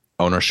 take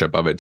ownership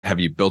of it? Have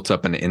you built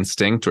up an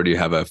instinct, or do you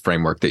have a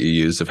framework that you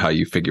use of how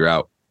you figure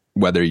out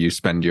whether you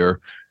spend your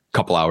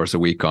couple hours a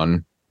week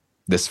on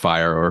this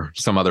fire or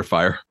some other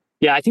fire?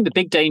 Yeah, I think the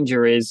big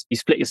danger is you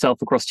split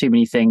yourself across too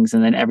many things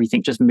and then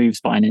everything just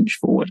moves by an inch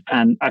forward.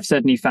 And I've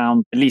certainly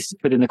found, at least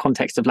within the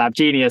context of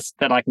LabGenius,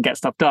 that I can get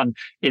stuff done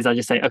is I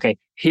just say, okay,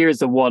 here's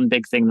the one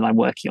big thing that I'm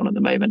working on at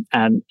the moment.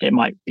 And it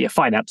might be a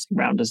financing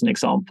round as an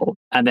example.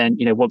 And then,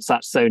 once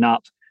that's sewn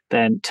up,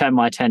 then turn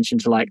my attention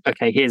to like,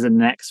 okay, here's the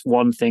next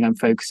one thing I'm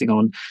focusing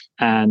on.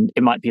 And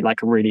it might be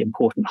like a really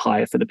important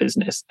hire for the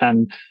business.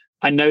 And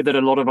I know that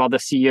a lot of other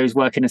CEOs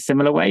work in a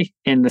similar way,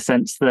 in the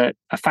sense that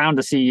a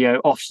founder CEO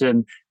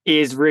often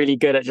is really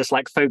good at just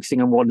like focusing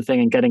on one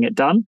thing and getting it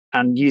done.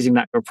 And using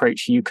that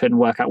approach, you can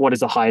work out what is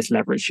the highest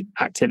leverage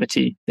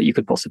activity that you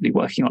could possibly be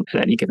working on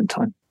at any given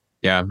time.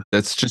 Yeah,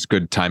 that's just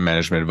good time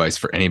management advice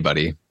for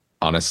anybody,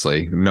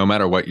 honestly. No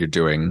matter what you're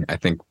doing, I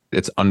think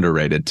it's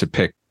underrated to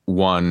pick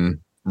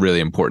one really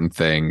important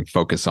thing,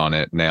 focus on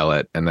it, nail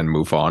it, and then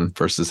move on,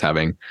 versus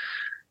having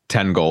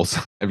 10 goals.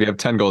 If you have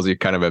 10 goals, you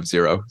kind of have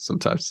 0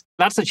 sometimes.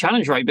 That's the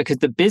challenge, right? Because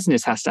the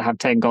business has to have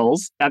 10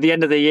 goals. At the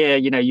end of the year,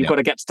 you've got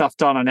to get stuff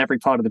done on every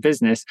part of the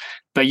business,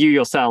 but you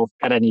yourself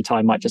at any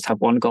time might just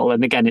have one goal.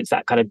 And again, it's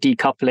that kind of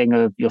decoupling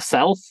of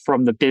yourself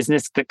from the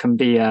business that can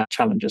be a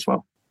challenge as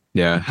well.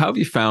 Yeah. How have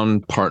you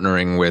found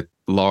partnering with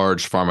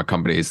large pharma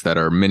companies that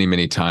are many,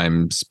 many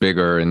times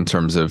bigger in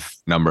terms of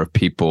number of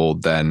people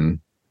than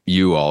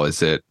you all?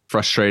 Is it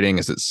frustrating?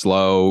 Is it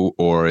slow?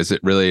 Or is it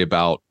really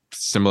about,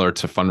 similar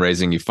to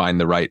fundraising, you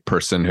find the right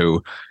person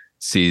who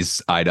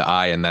sees eye to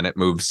eye and then it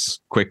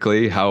moves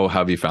quickly? How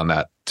have you found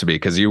that to be?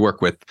 Because you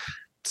work with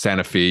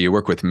Sanofi, you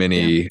work with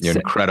many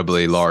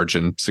incredibly large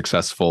and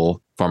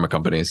successful pharma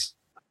companies.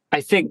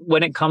 I think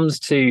when it comes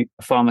to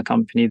a pharma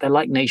company, they're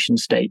like nation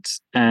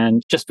states.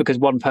 And just because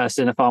one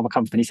person in a pharma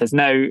company says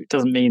no,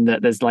 doesn't mean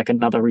that there's like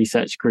another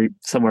research group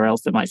somewhere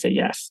else that might say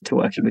yes to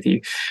working with you.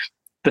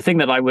 The thing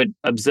that I would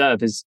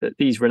observe is that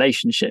these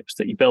relationships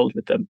that you build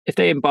with them, if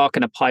they embark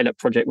on a pilot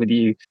project with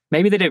you,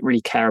 maybe they don't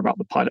really care about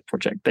the pilot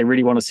project. They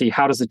really want to see,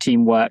 how does the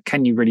team work?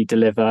 Can you really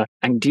deliver?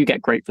 And do you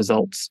get great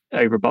results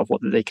over above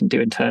what they can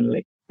do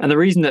internally? And the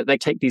reason that they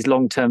take these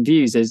long-term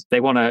views is they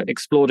want to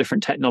explore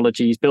different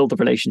technologies, build the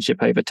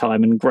relationship over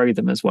time and grow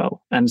them as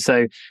well. And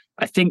so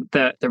I think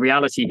that the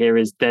reality here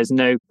is there's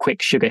no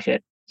quick sugar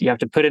hit. You have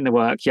to put in the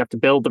work, you have to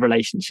build the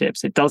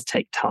relationships. It does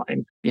take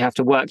time. You have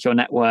to work your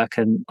network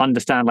and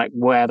understand like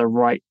where the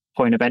right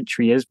point of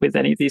entry is with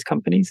any of these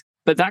companies.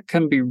 But that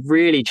can be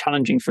really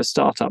challenging for a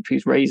startup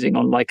who's raising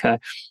on like a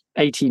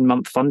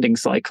 18-month funding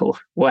cycle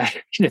where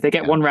they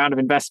get one round of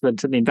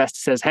investment and the investor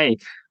says, hey,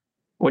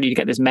 I want you to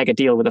get this mega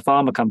deal with a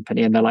pharma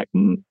company. And they're like,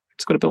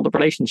 it's got to build a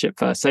relationship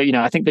first. So,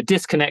 I think the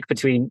disconnect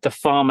between the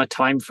pharma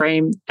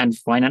timeframe and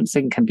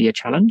financing can be a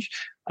challenge.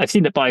 I've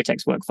seen that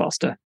biotechs work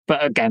faster,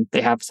 but again,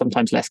 they have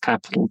sometimes less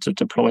capital to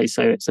deploy.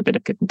 So it's a bit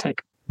of give and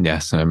take.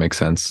 Yes, that makes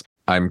sense.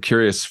 I'm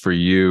curious for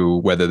you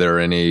whether there are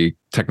any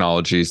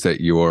technologies that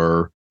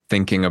you're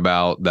thinking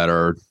about that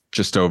are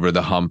just over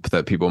the hump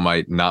that people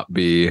might not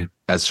be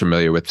as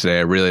familiar with today.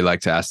 I really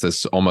like to ask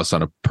this almost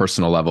on a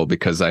personal level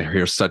because I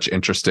hear such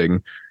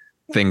interesting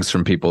things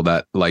from people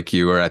that, like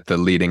you, are at the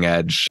leading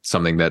edge,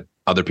 something that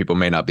other people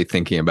may not be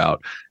thinking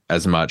about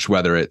as much,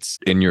 whether it's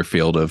in your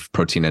field of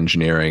protein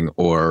engineering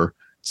or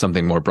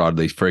something more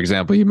broadly. For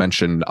example, you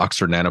mentioned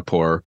Oxford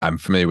Nanopore. I'm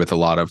familiar with a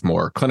lot of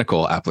more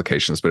clinical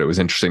applications, but it was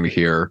interesting to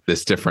hear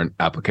this different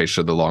application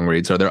of the long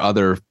reads. Are there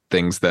other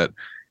things that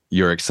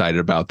you're excited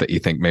about that you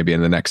think maybe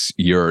in the next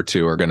year or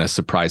two are going to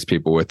surprise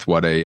people with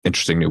what a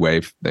interesting new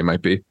wave they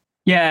might be?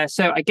 Yeah,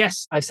 so I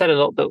guess I've said a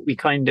lot that we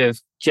kind of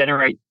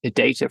generate the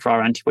data for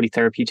our antibody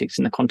therapeutics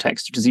in the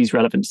context of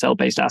disease-relevant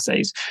cell-based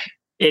assays.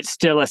 It's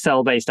still a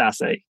cell-based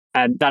assay,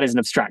 and that is an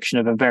abstraction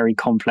of a very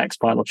complex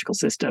biological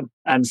system.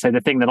 And so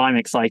the thing that I'm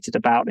excited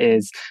about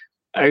is,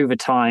 over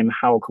time,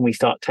 how can we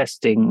start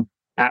testing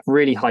at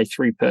really high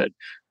throughput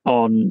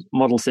on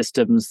model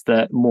systems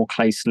that more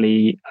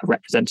closely are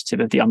representative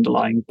of the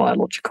underlying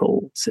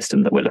biological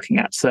system that we're looking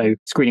at. So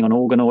screening on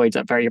organoids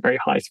at very, very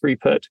high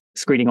throughput,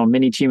 screening on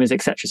mini tumors,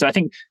 etc. So I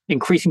think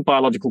increasing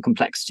biological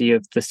complexity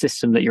of the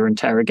system that you're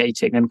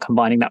interrogating and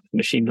combining that with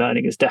machine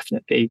learning is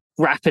definitely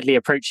rapidly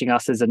approaching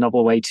us as a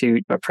novel way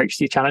to approach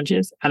these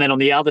challenges. And then on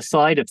the other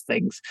side of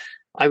things,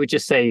 I would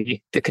just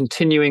say the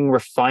continuing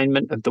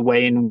refinement of the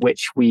way in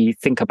which we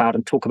think about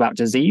and talk about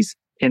disease,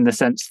 in the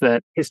sense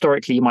that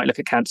historically you might look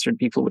at cancer and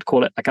people would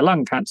call it like a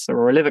lung cancer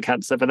or a liver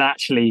cancer, but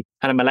actually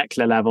at a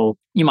molecular level,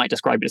 you might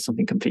describe it as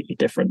something completely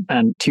different.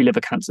 And two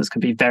liver cancers can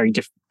be very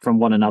different from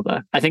one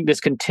another. I think this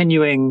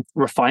continuing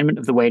refinement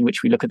of the way in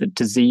which we look at the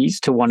disease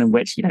to one in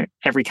which,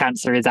 every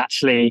cancer is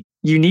actually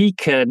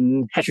unique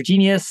and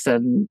heterogeneous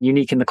and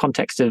unique in the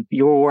context of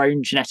your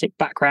own genetic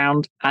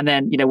background. And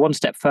then, one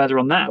step further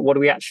on that, what do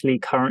we actually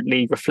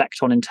currently reflect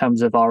on in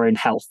terms of our own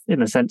health, in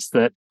the sense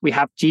that we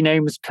have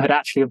genomes, but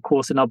actually, of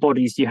course, in our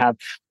bodies, you have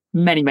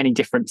many, many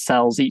different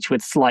cells, each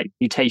with slight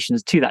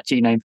mutations to that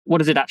genome. What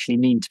does it actually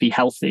mean to be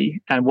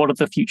healthy? And what are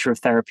the future of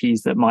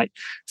therapies that might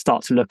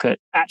start to look at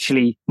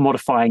actually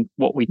modifying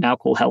what we now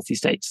call healthy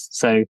states?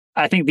 So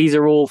I think these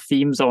are all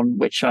themes on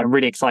which I'm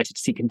really excited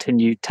to see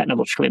continued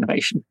technological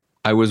innovation.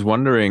 I was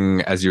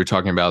wondering, as you were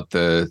talking about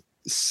the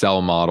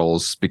cell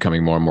models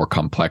becoming more and more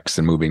complex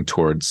and moving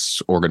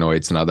towards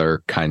organoids and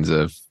other kinds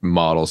of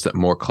models that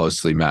more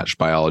closely match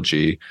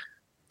biology,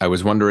 I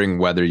was wondering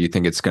whether you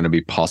think it's going to be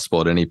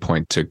possible at any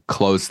point to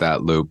close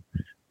that loop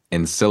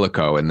in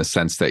silico, in the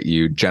sense that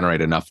you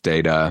generate enough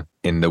data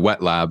in the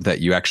wet lab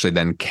that you actually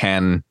then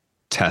can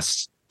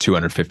test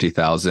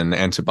 250,000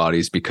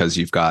 antibodies because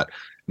you've got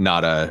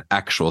not an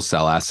actual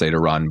cell assay to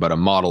run, but a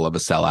model of a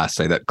cell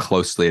assay that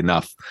closely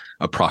enough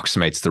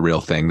approximates the real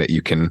thing that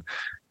you can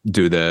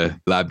do the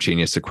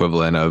LabGenius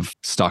equivalent of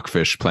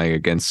stockfish playing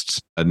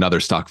against another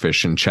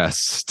stockfish in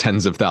chess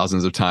tens of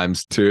thousands of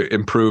times to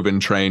improve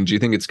and train. Do you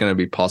think it's going to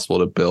be possible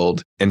to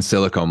build in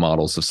silico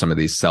models of some of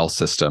these cell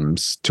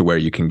systems to where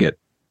you can get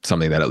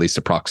something that at least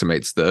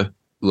approximates the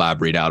lab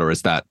readout, or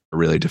is that a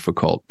really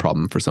difficult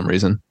problem for some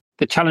reason?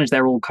 The challenge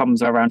there all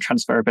comes around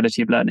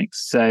transferability of learning.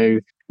 So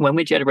when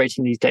we're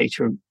generating these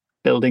data,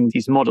 building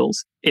these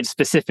models, it's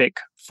specific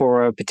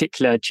for a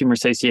particular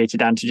tumor-associated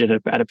antigen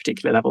at a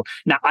particular level.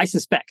 Now, I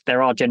suspect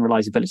there are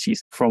generalizabilities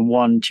from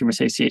one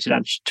tumor-associated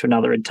antigen to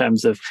another in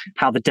terms of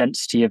how the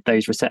density of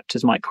those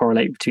receptors might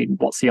correlate between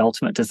what's the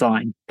ultimate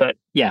design. But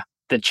yeah,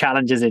 the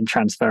challenge is in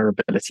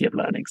transferability of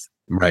learnings.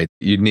 Right.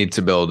 You'd need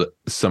to build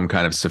some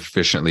kind of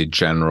sufficiently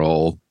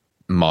general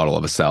model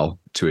of a cell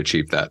to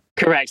achieve that.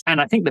 Correct.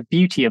 And I think the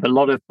beauty of a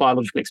lot of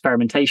biological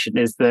experimentation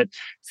is that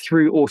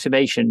through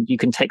automation, you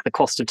can take the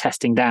cost of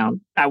testing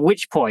down, at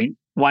which point,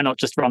 why not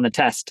just run the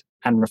test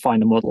and refine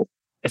the model?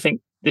 I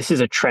think this is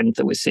a trend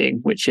that we're seeing,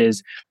 which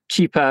is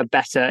cheaper,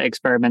 better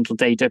experimental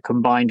data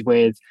combined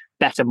with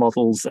better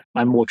models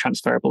and more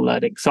transferable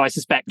learning. So I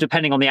suspect,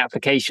 depending on the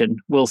application,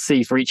 we'll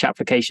see for each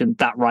application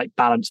that right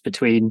balance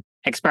between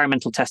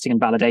experimental testing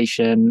and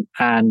validation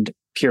and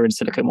pure in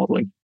silico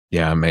modeling.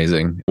 Yeah,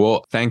 amazing.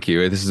 Well, thank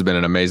you. This has been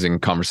an amazing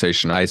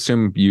conversation. I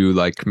assume you,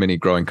 like many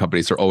growing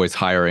companies, are always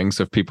hiring.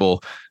 So if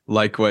people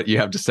like what you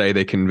have to say,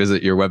 they can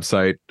visit your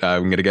website.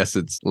 I'm going to guess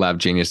it's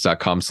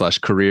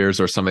labgenius.com/careers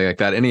or something like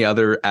that. Any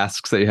other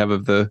asks that you have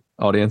of the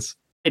audience?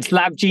 It's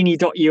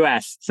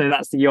labgenie.us. So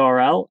that's the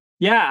URL.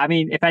 Yeah, I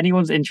mean, if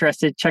anyone's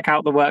interested, check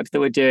out the work that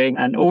we're doing,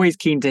 and always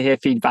keen to hear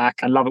feedback.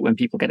 I love it when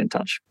people get in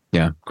touch.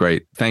 Yeah,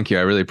 great. Thank you.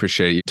 I really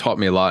appreciate it. You taught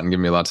me a lot and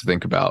given me a lot to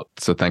think about.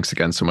 So thanks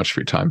again so much for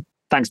your time.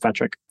 Thanks,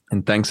 Patrick.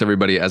 And thanks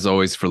everybody, as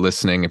always, for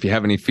listening. If you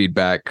have any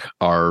feedback,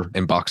 our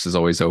inbox is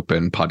always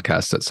open,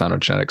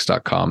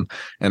 podcast@sonogenetics.com.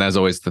 And as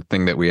always, the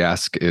thing that we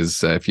ask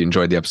is if you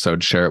enjoyed the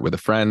episode, share it with a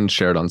friend,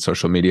 share it on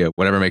social media,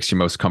 whatever makes you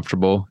most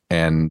comfortable.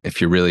 And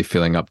if you're really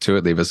feeling up to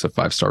it, leave us a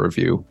 5-star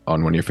review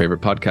on one of your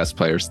favorite podcast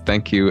players.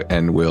 Thank you,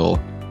 and we'll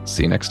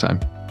see you next time.